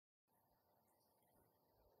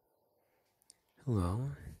Hello,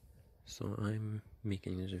 so I'm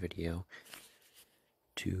making this video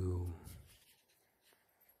to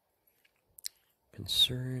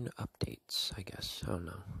concern updates, I guess, I don't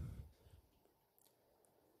know.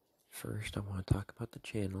 First, I want to talk about the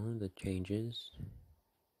channel, the changes,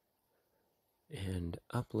 and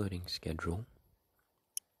uploading schedule.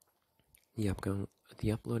 The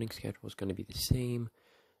uploading schedule is going to be the same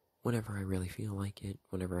whenever I really feel like it,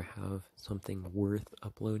 whenever I have something worth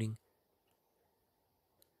uploading.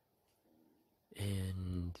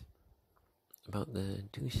 And about the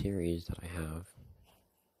two series that I have,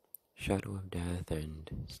 Shadow of Death and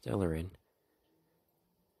Stellarin,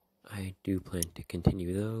 I do plan to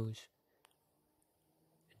continue those.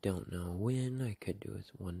 I don't know when. I could do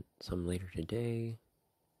some later today.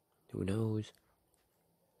 Who knows?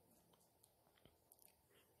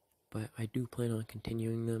 But I do plan on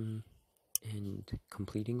continuing them and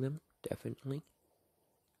completing them, definitely.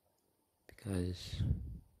 Because,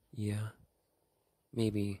 yeah,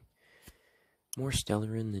 maybe more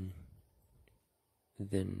Stellarin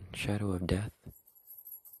than Shadow of Death.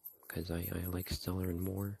 Because I like Stellarin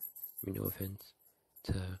more. I mean, no offense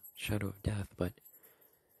to Shadow of Death, but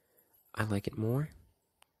I like it more.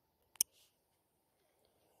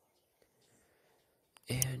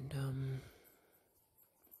 And,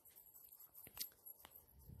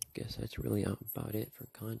 guess that's really about it for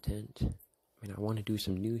content. I mean, I want to do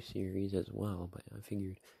some new series as well, but I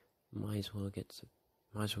figured might as well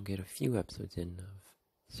get a few episodes in of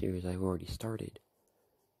series I've already started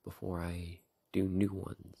before I do new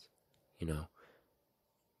ones, you know.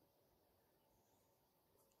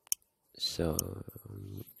 So,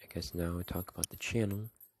 I guess now I talk about the channel.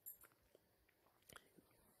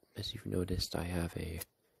 As you've noticed, I have a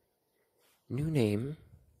new name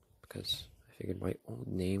because I figured my old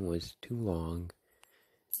name was too long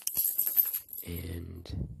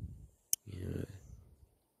and,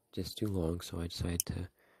 just too long, so I decided to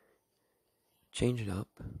change it up.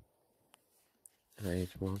 And I as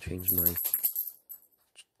well changed my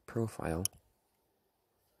profile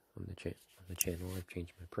on the channel. I've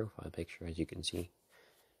changed my profile picture, as you can see.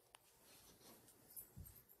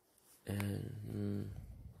 And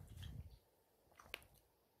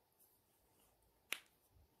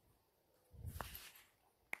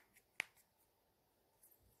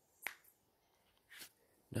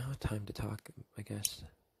now time to talk, I guess,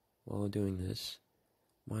 while doing this.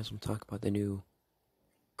 Might as well talk about the new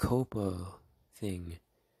COPPA thing.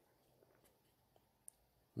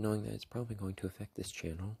 Knowing that it's probably going to affect this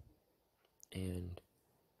channel. And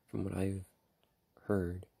from what I've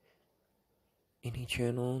heard, any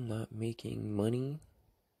channel not making money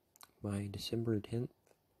by December 10th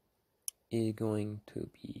is going to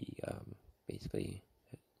be, basically,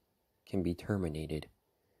 can be terminated.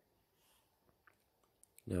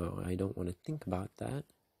 Now, I don't want to think about that,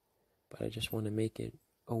 but I just want to make it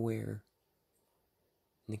aware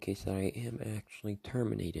in the case that I am actually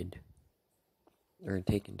terminated or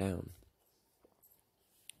taken down.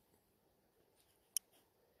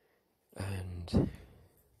 And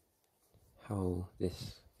how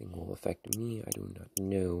this thing will affect me, I do not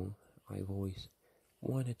know. I've always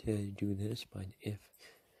wanted to do this, but if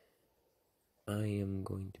I am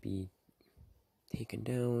going to be taken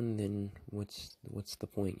down, then what's the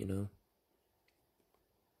point, you know?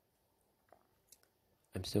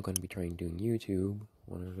 I'm still going to be trying doing YouTube.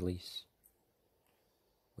 I'm going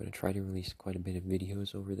to try to release quite a bit of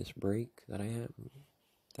videos over this break that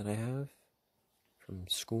I have from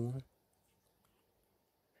school.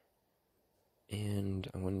 And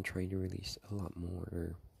I want to try to release a lot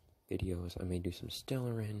more videos. I may do some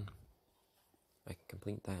Stellarin. I can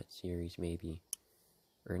complete that series maybe.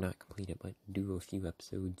 Or not complete it, but do a few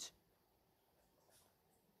episodes.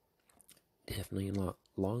 Definitely not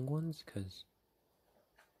long ones, because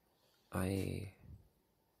my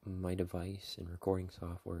device and recording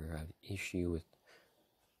software have issue with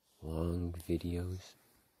long videos.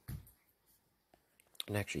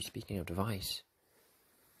 And actually, speaking of device,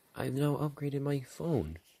 I've now upgraded my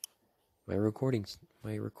phone, my recording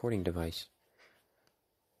device.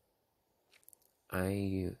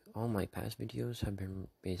 All my past videos have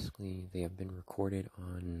been recorded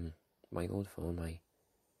on my old phone, my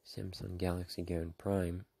Samsung Galaxy Gear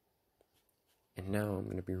Prime, and now I'm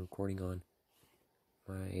going to be recording on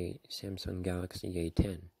my Samsung Galaxy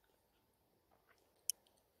A10,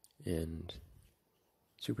 and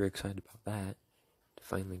super excited about that, to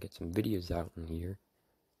finally get some videos out in here,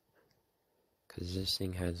 because this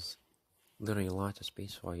thing has literally lots of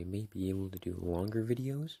space, so I may be able to do longer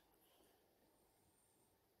videos.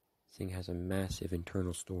 This thing has a massive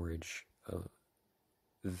internal storage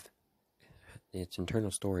its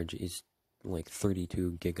internal storage is like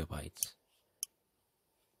 32 gigabytes.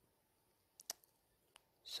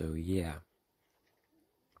 So yeah.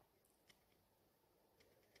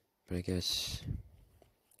 But I guess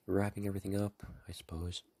wrapping everything up, I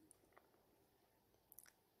suppose.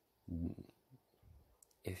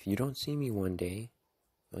 If you don't see me one day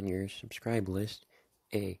on your subscribe list,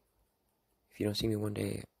 if you don't see me one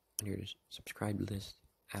day on your subscribe list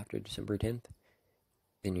after December 10th,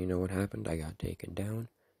 then you know what happened. I got taken down.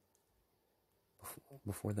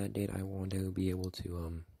 Before that date, I want to be able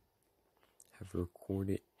to have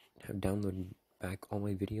downloaded back all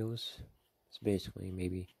my videos. So basically,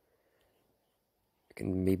 maybe I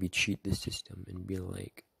can cheat the system and be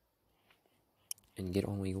like, and get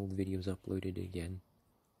all my old videos uploaded again.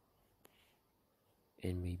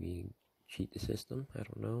 And maybe cheat the system. I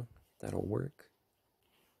don't know if that'll work.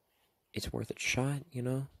 It's worth a shot, you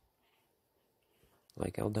know?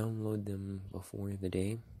 Like, I'll download them before the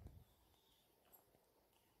day.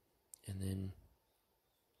 And then,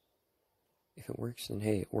 if it works, then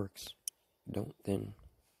hey, it works. If it don't, then,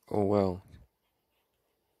 oh well.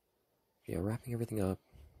 Yeah, wrapping everything up.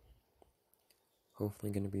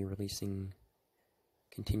 Hopefully gonna be releasing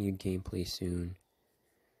continued gameplay soon.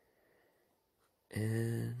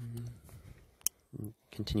 And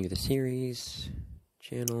continue the series,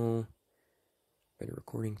 channel, better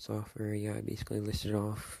recording software. Yeah, I basically listed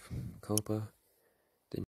off Copa.